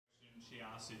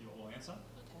suit your answer.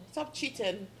 Okay. Stop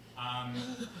cheating.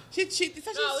 She cheated.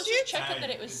 No, I was just checking that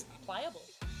it was pliable.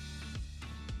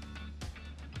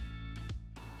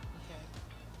 Okay.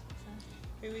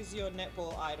 Who is your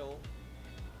netball idol?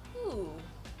 Ooh.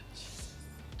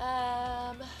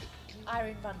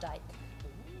 Irene Van Dyke.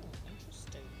 Ooh,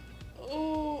 interesting.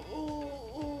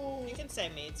 Ooh. You can say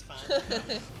me, it's fine.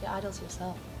 Your idol's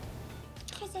yourself.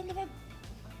 Because I never...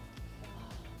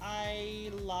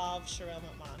 I love Sherelle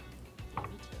McMahon. Yeah,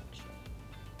 me too, actually.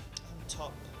 On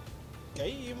top.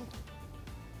 Game.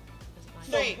 Is it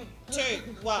mine? 3,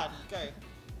 2, 1, go.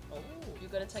 Oh.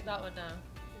 You've got to take that one now.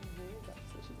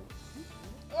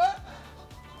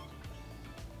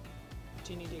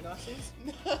 Do you need your glasses?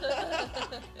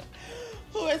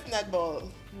 Who is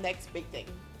netball? Next big thing.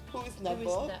 Who is netball?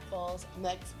 Who is netball's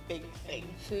next big thing?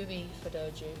 Fumi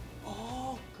Fodoju.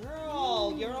 Oh,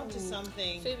 girl, you're onto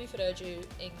something. Fumi Fodoju,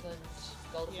 England,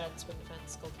 goal defence, wing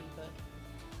defence, goalkeeper.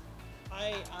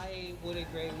 I would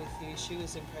agree with you. She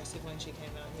was impressive when she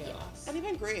came out here last. And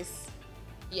even Grace.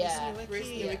 Yeah. Grace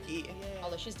Nowicki. Yeah.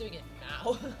 Although she's doing it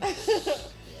now.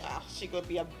 Yeah, she could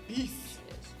be a beast.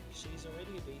 She's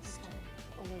already a beast. Okay.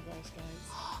 Oh my gosh,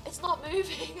 guys. It's not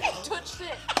moving. I've touched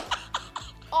it.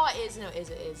 Oh, it is. No, it is.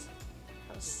 It is.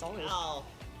 That was solid. Oh.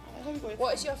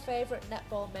 What is your favourite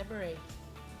netball memory?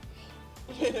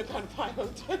 Winning grand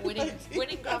finals.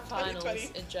 Winning grand finals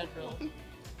in general.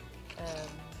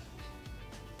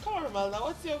 Come on, Romelda.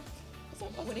 What's your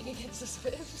Winning against the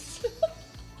Swifts.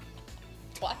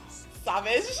 Twice.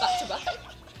 Savage. Back to back.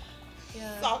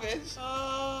 Yeah. Savage.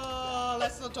 Oh,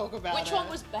 let's not talk about Which one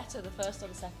was better, the first or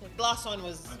the second? The last one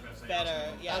was better.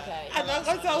 Yeah. Okay. And I'm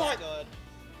going to tell her. Good.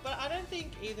 But I don't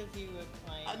think either of you were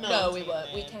playing. No, we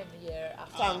weren't. We came the year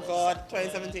after. Thank God,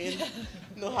 2017.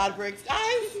 No heartbreaks,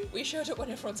 guys. We showed up when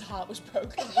everyone's heart was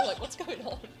broken. We were like, what's going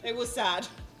on? It was sad.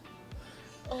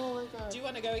 Oh my God. Do you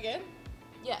want to go again?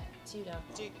 Yeah, it's you now.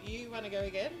 Do you want to go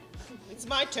again? It's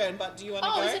my turn, but do you want to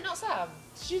go? Oh, is it not Sam?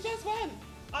 She just went.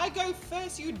 I go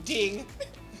first, you ding.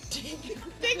 Ding.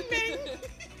 Ding ding.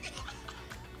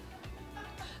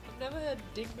 I've never heard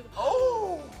ding.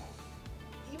 Oh.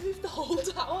 You moved the whole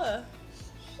tower.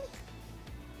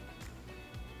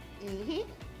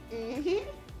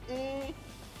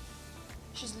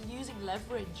 She's using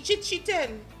leverage. She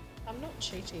cheating. I'm not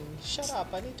cheating. Shut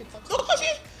up. I need to concentrate. Oh,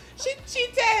 she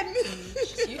cheating.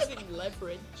 She's using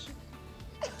leverage.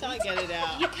 Can't get it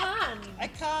out. You can. I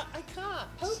can't.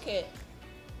 Poke it.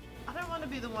 I don't want to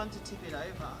be the one to tip it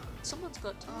over. Someone's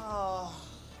got to. Oh.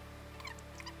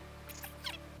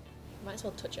 Might as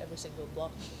well touch every single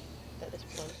block at this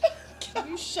point. Can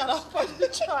you shut up?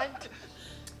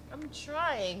 I'm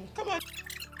trying. Come on.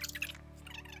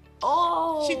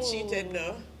 Oh! She cheated,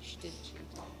 no. She did cheat.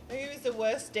 Who is the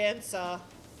worst dancer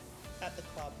at the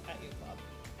club, at your club?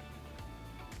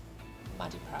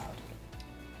 Maddie Proud.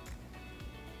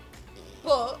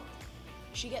 But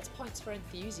she gets points for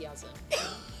enthusiasm.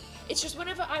 It's just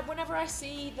whenever I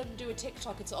see them do a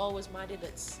TikTok, it's always Maddie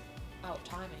that's out of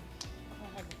timing.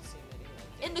 I haven't seen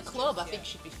anyone. In the club, I think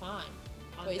she'd be fine.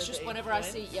 But it's Under just the whenever I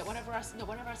see, influence?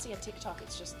 whenever I see a TikTok, it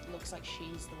just looks like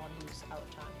she's the one who's out of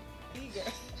timing. Here you go.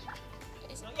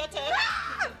 It's Not your turn.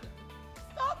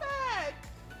 Stop it.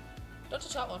 Don't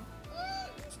touch that one.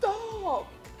 Stop.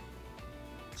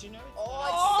 Do you know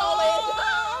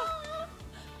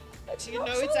it's It's Do you not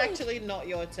know it's solid. actually not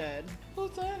your turn?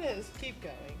 Whose turn is? Keep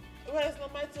going. Well, it's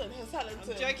not my turn. It's Helen's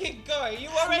I'm turn. joking. Go. You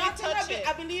already Nothing, touched it.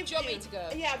 I believe Do you want me to go?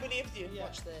 Yeah, I believed you. Yeah.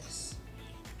 Watch this.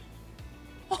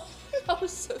 That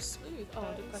was so smooth. Oh,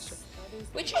 good question.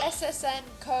 Which SSN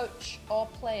coach or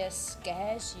player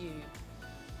scares you?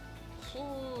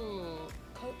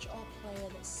 Coach or player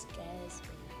that scares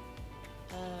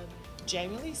me?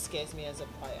 Jamie Lee scares me as a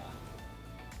player.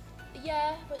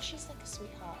 Yeah, but she's like a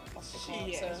sweetheart off the court.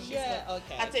 She is. So Yeah,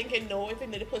 okay. I think you know, if you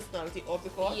know the personality of the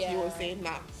court, you will say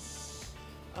nah.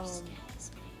 scares me.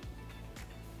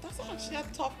 That's actually a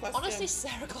tough question. Honestly,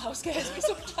 Sarah Clow scares me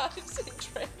sometimes in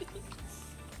training.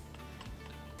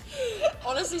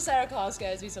 Honestly, Sarah Clow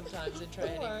scares me sometimes in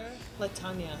training.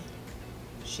 Latanya.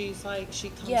 She's like, she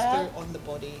comes Yeah. through on the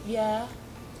body, Yeah.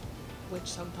 which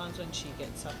sometimes when she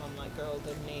gets up, I'm like, girl,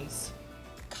 the knees.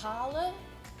 Carla,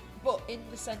 but in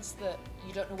the sense that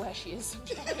you don't know where she is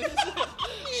sometimes.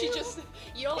 She just,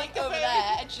 you're like over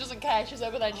there and she doesn't care, she's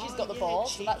over there and she's Oh, got the yeah, ball,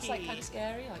 so that's like cheeky. kind of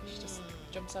scary, like she just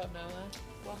jumps out of nowhere.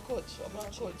 What coach?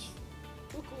 What coach?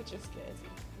 Who coach is scares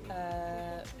you?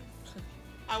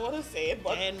 I want to say it,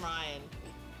 but Dan Ryan.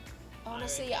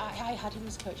 Honestly, I had him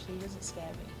as coach, so he doesn't scare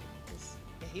me.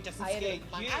 Yeah, he doesn't I had scare it-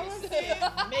 you. I would say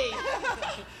me.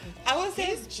 I would say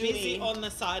He's it's busy Julie. on the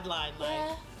sideline, like.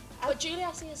 Yeah. But Julie,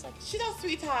 I see is like She's a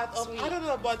sweetheart. Sweet. I don't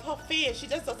know about her face. She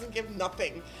just doesn't give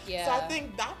nothing. Yeah. So I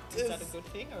think that Is that a good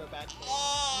thing or a bad thing?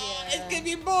 Oh, Yeah. it can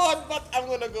be both, but I'm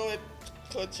gonna go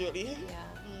with Julie. yeah.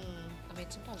 I mean,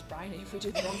 sometimes Brian, if we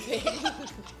do the wrong thing.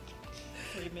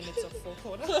 3 minutes of full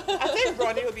quarter. I think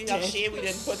Bronny will be ashamed we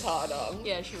didn't put her down.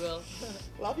 Yeah, she will.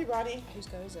 Love you, Bronny. Whose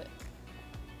go is it?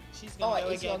 She's gonna go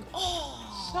it's again. yours.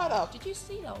 Oh, Shut up. Did you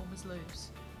see that one was loose?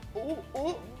 Ooh,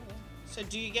 ooh. So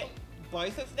do you get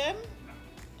both of them?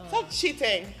 Stop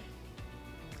cheating.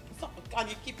 Stop. Can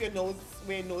you keep your nose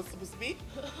where your nose is supposed to be?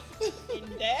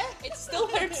 In there? It's still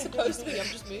where it's supposed to be. I'm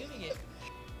just moving it.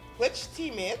 Which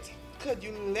teammate could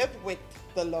you live with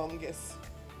the longest?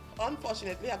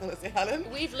 Unfortunately, I'm gonna say Helen.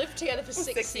 We've lived together for 6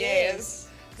 6 years. years.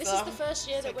 This So, is the first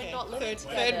year that Okay. we're not living Third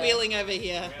together. wheeling over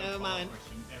here. We have Never a mind. follow-up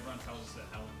question. Everyone tells us that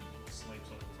Helen sleeps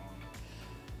all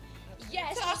the time.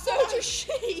 Yes, but so does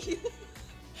she.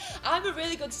 I'm a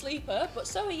really good sleeper, but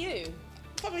so are you.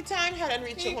 From the time Helen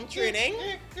reached home training,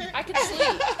 I can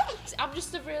sleep. I'm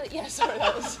just a really sorry,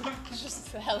 that was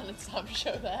just the Helen and Sam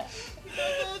show there.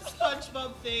 The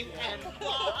SpongeBob thing. And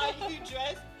why are you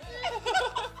dressed?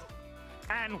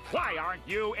 And why aren't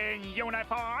you in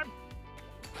uniform?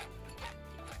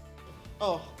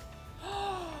 oh,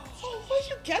 where'd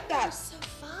you get that? So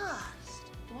fast.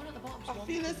 The one at the bottom. I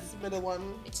feel this middle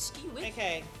one. It's skewing.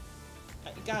 Okay.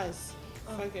 Guys,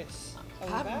 focus. Are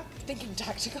we I'm back? thinking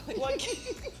tactically.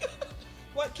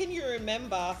 What can you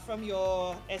remember from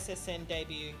your SSN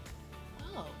debut?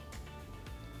 Oh.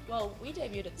 Well, we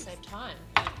debuted at the same time.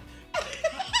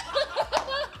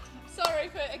 Sorry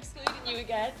for excluding you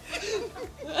again.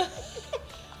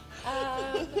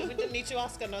 We didn't need to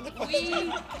ask another We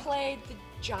question. played the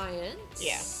Giants.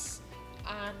 Yeah.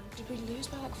 And did we lose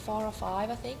by like 4 or 5,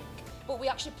 I think? But we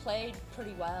actually played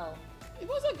pretty well. It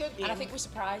was a good game. And I think we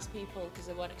surprised people because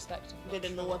they weren't expecting they much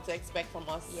didn't know from what us. to expect from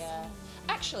us. Yeah.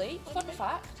 Actually, fun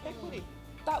fact, Hey, Cody.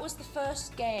 that was the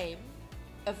first game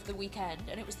of the weekend,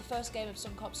 and it was the first game of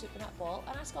Suncorp Super Netball,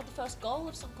 and I scored the first goal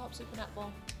of Suncorp Super Netball.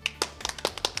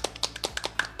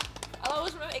 I'll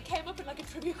always remember, it came up in like a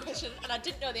trivia question, and I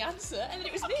didn't know the answer, and then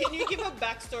it was me. Can you give a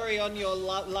backstory on your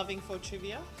loving for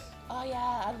trivia? Oh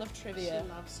yeah, I love trivia. She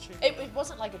loves trivia. It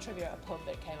wasn't like a trivia at a pub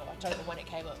that came up, I don't know when it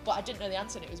came up, but I didn't know the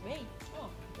answer, and it was me. Oh,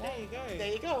 there you go.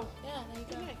 There you go. Yeah, there you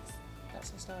go. Next. That's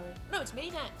the story. No, it's me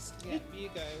next. Yeah, you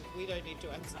go. We don't need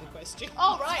to answer the question.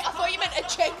 Oh right, I thought you meant a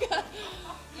Jenga.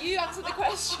 You answered the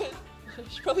question.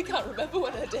 She probably can't remember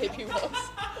when her debut was.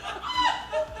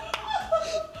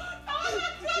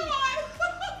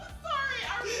 Sorry,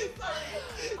 I'm really sorry.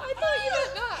 I thought you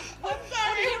meant that. I'm What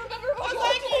sorry. do you remember about I'm your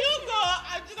like, debut? you go.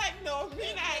 I'm just like, no, me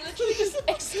I'm next. literally just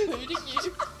excluding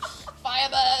you.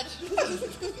 Firebird.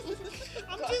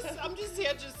 I'm just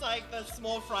here, just like the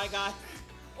small fry guy.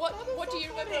 What do you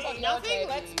remember about your Nothing. debut?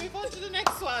 Let's move on to the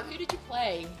next one. Who did you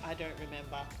play? I don't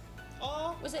remember.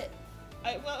 Oh, Was it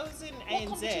well, it was in what ANZ.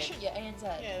 competition? Yeah, ANZ.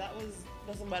 Yeah, that was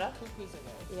Doesn't matter. cuckoos ago.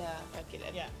 Yeah. Okay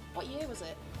then. Yeah, What year was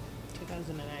it?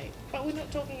 2008. But we're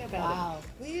not talking about Wow.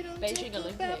 it. We don't Beijing talk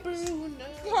about Olympics.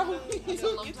 Bruno. It's a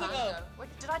long It's time ago. ago.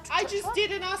 Wait, did I? I just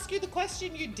didn't ask you the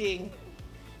question, you ding.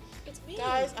 It's me.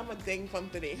 Guys, I'm a ding from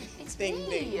today. it's ding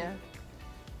me. ding.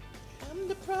 I'm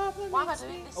the problem. Why am I it's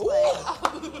doing me. this Ooh. way?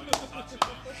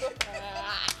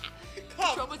 Come.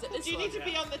 Which one was it? This Do you one? need to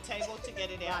be on the table to get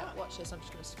it out? Right, watch this. I'm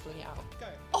just going to fling it out. Go.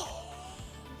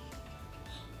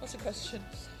 What's the question?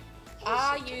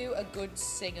 Are you a good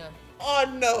singer? Oh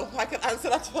no, I can answer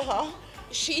that for her.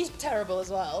 She's terrible as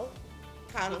well.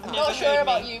 Hannah. I'm Never not sure heard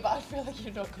about me. you, but I feel like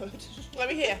you're not good. Let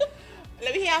me hear.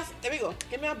 Let me hear. There we go.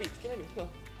 Give me a beat. Give me a beat. Go.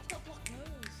 I've got blocked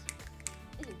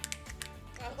nose.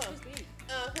 What's Uh-huh. his beat?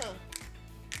 Uh-huh.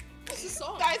 What's the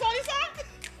song? Guys, all you song?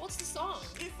 What's the song?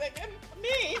 He's singing.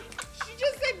 Me? She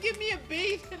just said give me a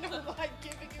beat and I'm like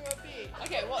giving you a beat.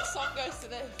 Okay, what song goes to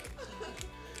this?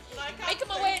 Like, I Make him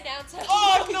sing. away announcer.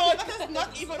 Oh no, that is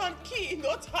not even on key.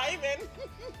 No timing.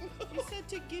 You said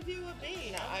to give you a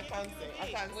beat. No, I'm I giving can't you a sing. I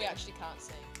beat. can't We sing. actually can't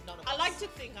sing. None of us. I like to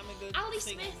think I'm a good Ali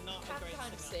singer, Smith not can a great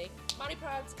kind of singer. sing. Manny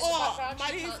Proud's in Oh, the background. She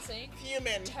Maddie's can't sing.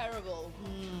 fuming. Terrible.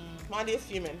 Maddie is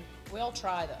fuming. We all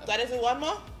try though. That is one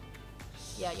more.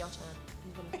 Yeah, your turn.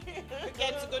 Good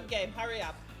game's a good game. Hurry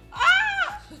up.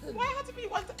 Ah! Why had to be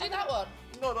one? Do that one.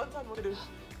 No, don't tell me what to do.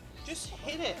 Just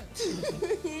hit it.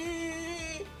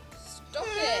 Stop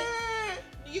it.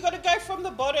 You gotta go from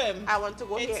the bottom. I want to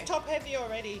go It's here. top heavy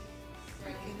already.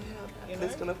 You know?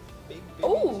 It's gonna. Big, big.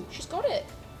 Oh, she's got it.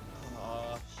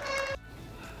 Oh,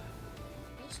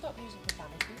 Will you stop using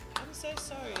profanity? I'm so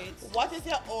sorry. It's What is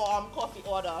your coffee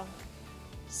order?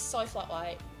 Soy flat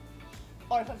white.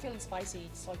 Or if I'm feeling spicy,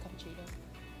 soy cappuccino.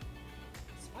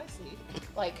 Spicy.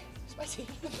 Like, spicy.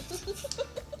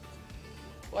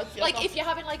 What's your Like, top- if you're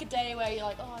having like a day where you're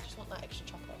like, oh, I just want that extra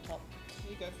chocolate on top.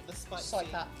 You go for the spicy. Just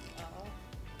like that.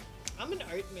 I'm an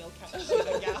oatmeal kind of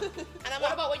gal. And I'm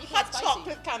What a about when you hot put spicy?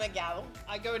 chocolate kind of gal.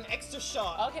 I go an extra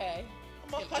shot. Okay.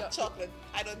 I'm a hot chocolate.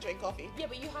 I don't drink coffee. Yeah,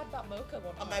 but you had that mocha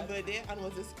one. On my birthday and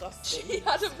was disgusting. She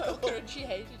had a mocha and she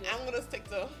hated it. I'm gonna stick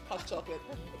to hot chocolate.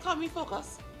 Can we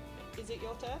focus? Is it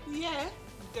your turn? Yeah.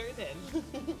 Go then.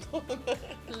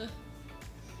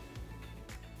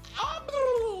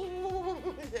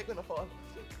 They're gonna fall.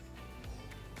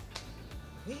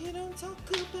 We don't talk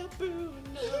about Bruno.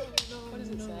 No, What does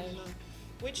it no, say? no.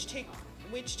 Which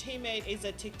teammate is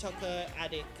a TikToker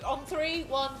addict? On 3,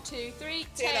 1, 2, 3.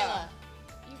 Taylor. Taylor.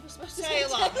 You were supposed to Taylor.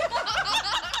 say Taylor.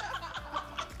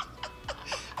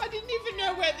 I didn't even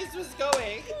know where this was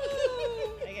going.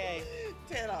 Okay.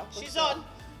 Taylor. for She's sure. on.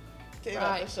 Taylor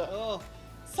Right. for sure. Oh.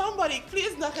 Somebody,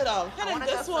 please knock it out. I Helen, wanna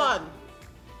this go one.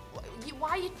 Why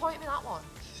are you pointing me that one?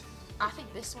 I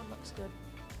think this one looks good.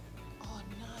 Oh,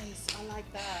 nice. I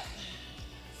like that.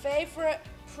 Favourite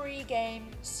pre-game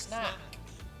snack?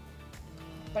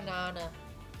 Banana.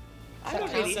 I For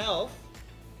don't really. myself.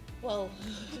 Well,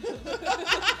 no,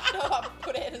 I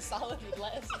put it in a salad with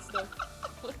lettuce and stuff.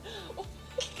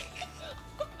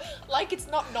 Like it's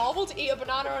not normal to eat a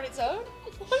banana on its own.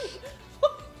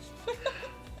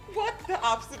 What the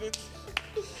absolute?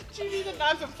 Do you need a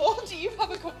knife and fork? Do you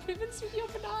have accompaniments with your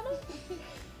banana?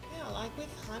 Yeah, like with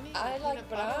honey. I or like peanut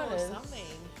butter bananas. or something.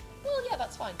 Well, yeah,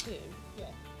 that's fine too. Yeah.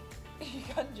 You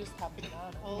can just have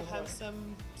banana. I'll have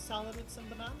some salad with some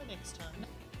banana next time.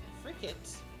 Frick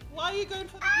it. Why are you going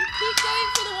for the... You Keep going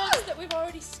for the ones that we've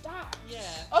already stacked. Yeah.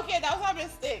 Okay, that was a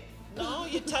mistake. No,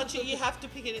 you touch it, you have to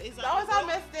pick it. Is That was a wrong?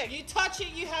 mistake. You touch it,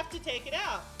 you have to take it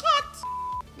out. Cut.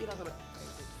 You're not gonna.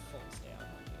 It falls down.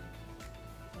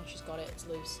 Oh, she's got it. It's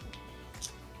loose.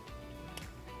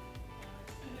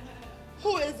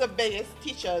 Who is the biggest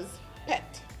teacher's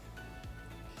pet?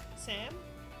 Sam?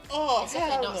 Oh, It's hell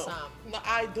definitely not no. Sam. No,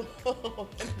 I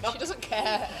don't. She doesn't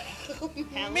care.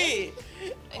 Helen? Me.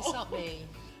 It's not me.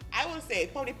 I would say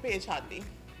probably Paige Hadley.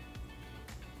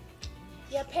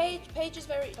 Yeah, Paige is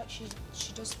very like she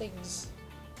does things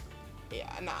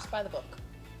Yeah, nah. just by the book.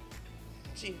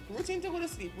 She routine to go to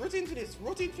sleep, routine to this,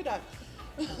 routine for that.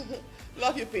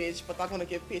 Love you, Paige, but I'm gonna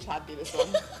give Paige Hadley this one.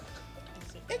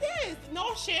 It is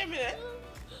no shame in it.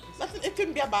 Nothing. It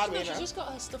couldn't be a bad No, winner. she's just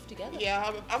got her stuff together.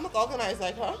 Yeah, I'm not organized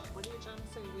like her. What are you trying to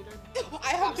say? We don't... I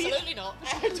have been. Absolutely not.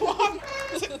 I don't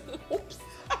have. Oops.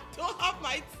 I don't have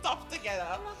my stuff together.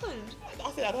 What happened?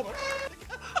 I'll say that over.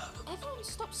 Everyone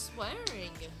stop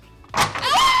swearing.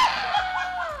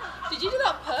 Did you do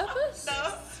that on purpose?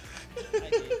 No. I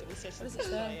did. We said What does something it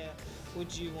say? like,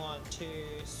 would you want to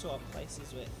swap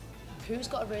places with? Who's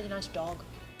got a really nice dog?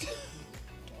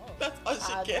 That's all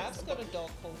she I've gets. I've got a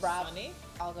dog called Rab. Sunny.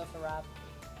 I'll go for Rab.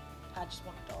 I just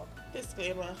want a dog.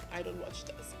 Disclaimer: I don't watch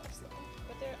this stuff. So.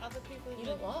 But there are other people You who...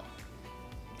 know what?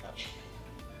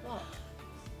 What?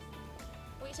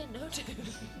 What are you saying no to?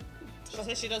 She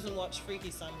says she doesn't watch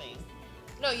Freaky Sunday.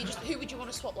 No, you just. Who would you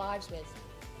want to swap lives with?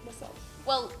 Myself.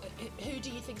 Well, who do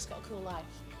you think's got a cool life?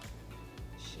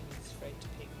 She's afraid to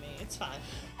pick me. It's fine.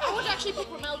 I would actually pick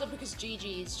Romelda because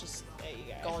Gigi is just There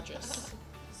you go. gorgeous.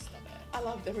 Stop it. I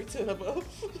love them returnable.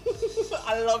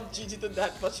 I love Gigi to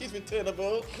death, but she's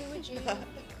returnable. Who would you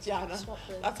Gianna. swap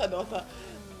with? That's her daughter.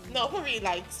 No, for real,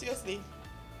 like, seriously.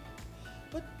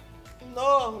 But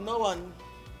no one.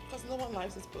 Because no one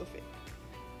lives is perfect.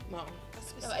 No.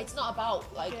 No, it's not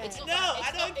about like. It's not No, it's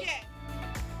I not- don't it's-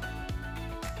 care.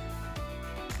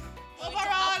 going to Overall,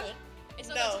 happen. It's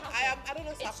not no, going to happen. I don't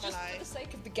know It's stop my just for the life.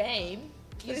 sake of the game.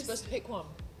 You're It's- supposed to pick one.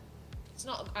 It's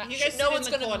not. You Actually, guys no sit in one's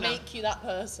the going to corner. make you that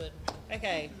person.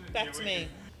 Okay, back to me.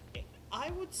 I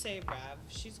would say Rav.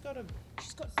 She's got a...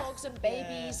 She's got dogs and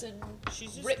babies and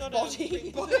She's just ripped got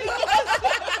body. a...